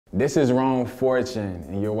This is Wrong Fortune,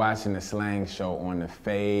 and you're watching the Slang Show on the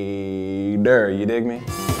Fader. You dig me?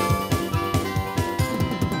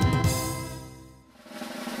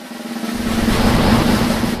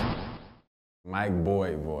 Mike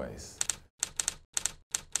Boyd voice.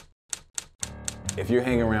 If you're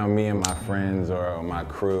hanging around me and my friends or my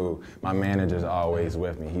crew, my manager's always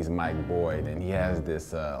with me. He's Mike Boyd, and he has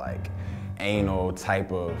this like anal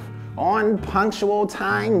type of on punctual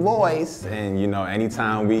time voice. And you know,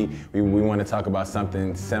 anytime we want to talk about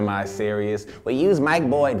something semi-serious, we use Mike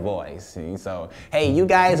Boyd voice. And so, hey, you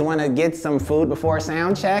guys want to get some food before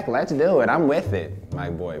sound check? Let's do it. I'm with it.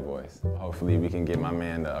 Mike Boyd voice. Hopefully we can get my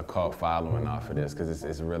man a cult following off of this, because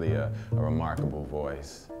it's really a remarkable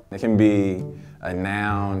voice. It can be a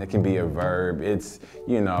noun, it can be a verb. It's,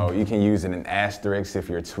 you know, you can use it in asterisks if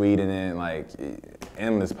you're tweeting it, like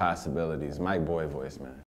endless possibilities. Mike Boyd voice,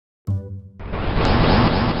 man.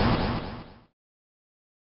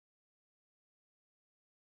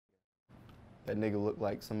 That nigga looked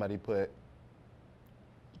like somebody put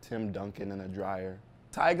Tim Duncan in a dryer.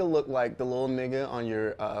 Tyga looked like the little nigga on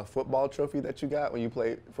your football trophy that you got when you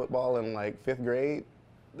played football in like 5th grade.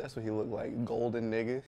 That's what he looked like, golden nigga.